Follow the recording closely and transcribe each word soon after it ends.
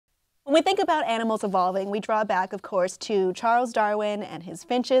When we think about animals evolving, we draw back, of course, to Charles Darwin and his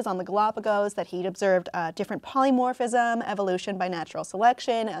finches on the Galapagos, that he'd observed different polymorphism, evolution by natural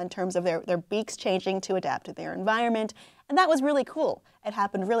selection, in terms of their beaks changing to adapt to their environment. And that was really cool. It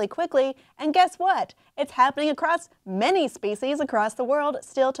happened really quickly, and guess what? It's happening across many species across the world,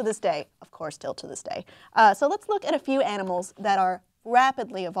 still to this day. Of course, still to this day. So let's look at a few animals that are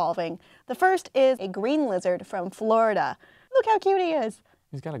rapidly evolving. The first is a green lizard from Florida. Look how cute he is.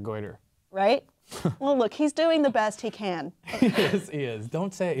 He's got a goiter. Right? Well, look, he's doing the best he can. He is.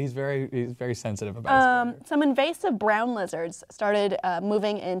 Don't say it. He's very sensitive about his goiter. Some invasive brown lizards started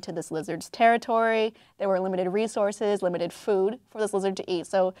moving into this lizard's territory. There were limited resources, limited food for this lizard to eat.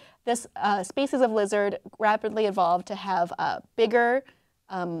 So this species of lizard rapidly evolved to have bigger,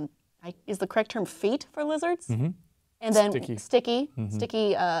 is the correct term feet for lizards? Mm-hmm. And then sticky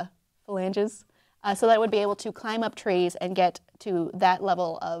phalanges. So that it would be able to climb up trees and get to that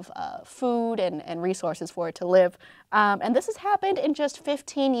level of food and resources for it to live. And this has happened in just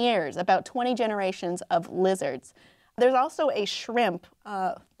 15 years, about 20 generations of lizards. There's also a shrimp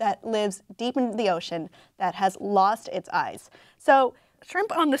that lives deep in the ocean that has lost its eyes. So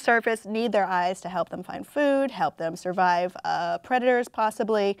shrimp on the surface need their eyes to help them find food, help them survive predators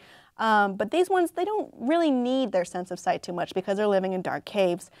possibly. But these ones, they don't really need their sense of sight too much because they're living in dark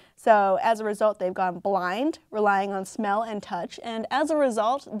caves. So as a result, they've gone blind, relying on smell and touch. And as a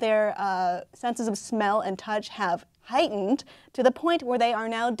result, their senses of smell and touch have heightened to the point where they are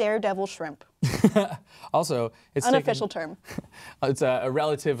now daredevil shrimp. Also, it's unofficial term. It's a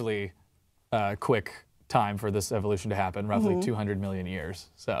relatively quick time for this evolution to happen, roughly 200 million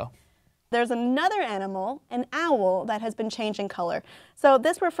years. So. There's another animal, an owl, that has been changing color. So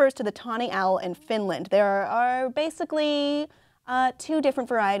this refers to the tawny owl in Finland. There are basically two different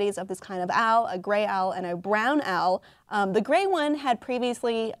varieties of this kind of owl, a gray owl and a brown owl. The gray one had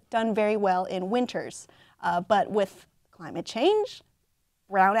previously done very well in winters, but with climate change,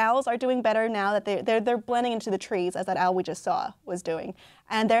 brown owls are doing better now that they're blending into the trees, as that owl we just saw was doing.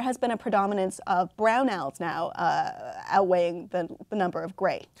 And there has been a predominance of brown owls now outweighing the number of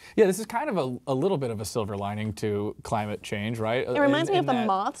gray. Yeah, this is kind of a little bit of a silver lining to climate change, right? It reminds me of the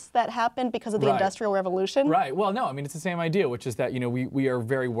moths that happened because of the Industrial Revolution. Right. Well, no, I mean, it's the same idea, which is that, we are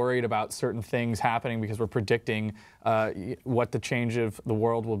very worried about certain things happening because we're predicting what the change of the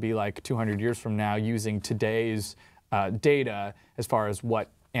world will be like 200 years from now using today's data as far as what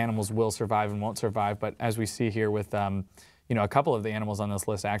animals will survive and won't survive. But as we see here with a couple of the animals on this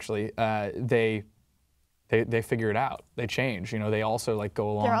list, actually, they figure it out. They change. They also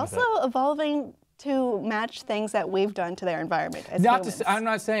go along. They're also evolving to match things that we've done to their environment as humans. I'm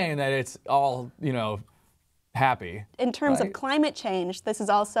not saying that it's all happy. In terms of climate change, this is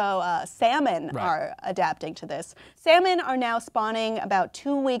also salmon are adapting to this. Salmon are now spawning about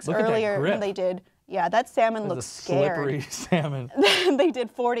 2 weeks earlier than they did. Yeah, that salmon looks scared. Slippery salmon. They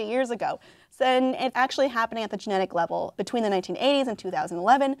did 40 years ago. So, and it's actually happening at the genetic level. Between the 1980s and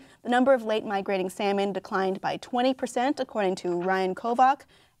 2011, the number of late migrating salmon declined by 20%, according to Ryan Kovac,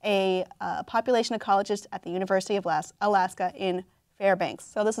 a population ecologist at the University of Alaska in Fairbanks.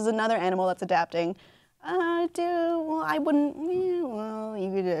 So this is another animal that's adapting. It's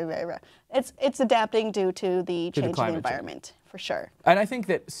adapting due to the change in the environment, for sure. And I think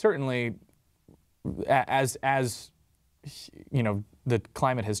that certainly, as the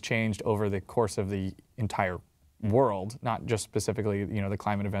climate has changed over the course of the entire world, not just specifically the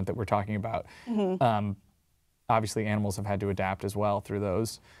climate event that we're talking about. Obviously, animals have had to adapt as well through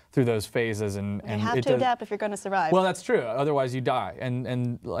those phases, and you have to adapt if you're going to survive. Well, that's true. Otherwise, you die.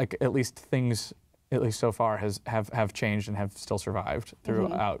 And at least things, at least so far, have changed and have still survived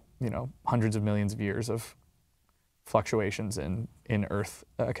throughout hundreds of millions of years of fluctuations in Earth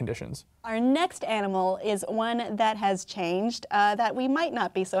conditions. Our next animal is one that has changed that we might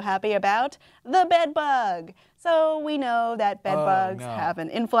not be so happy about, the bedbug. So we know that bedbugs have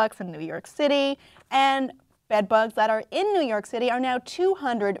an influx in New York City, and bedbugs that are in New York City are now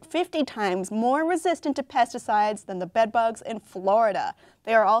 250 times more resistant to pesticides than the bedbugs in Florida.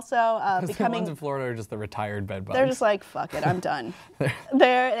 They are also becoming... The ones in Florida are just the retired bedbugs. They're just like, fuck it, I'm done.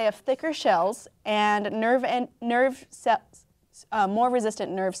 They have thicker shells and more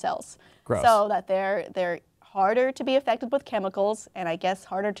resistant nerve cells. Gross. So that they're harder to be affected with chemicals and I guess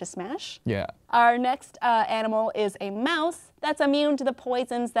harder to smash. Yeah. Our next animal is a mouse that's immune to the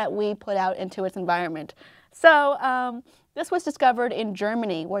poisons that we put out into its environment. So this was discovered in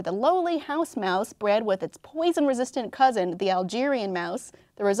Germany, where the lowly house mouse bred with its poison-resistant cousin, the Algerian mouse.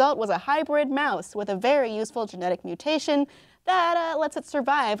 The result was a hybrid mouse with a very useful genetic mutation that lets it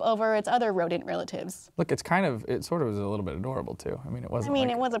survive over its other rodent relatives. Look, it sort of was a little bit adorable too. I mean, it wasn't.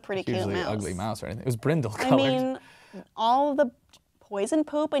 It was a pretty cute hugely mouse. ugly mouse or anything. It was brindle colored. I mean, all the poison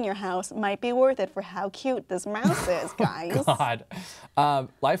poop in your house might be worth it for how cute this mouse is, guys. God,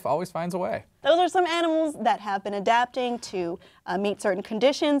 life always finds a way. Those are some animals that have been adapting to meet certain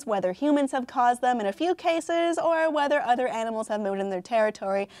conditions, whether humans have caused them in a few cases or whether other animals have moved in their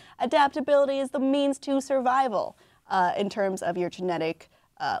territory. Adaptability is the means to survival in terms of your genetic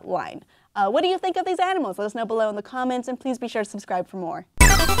line. What do you think of these animals? Let us know below in the comments, and please be sure to subscribe for more.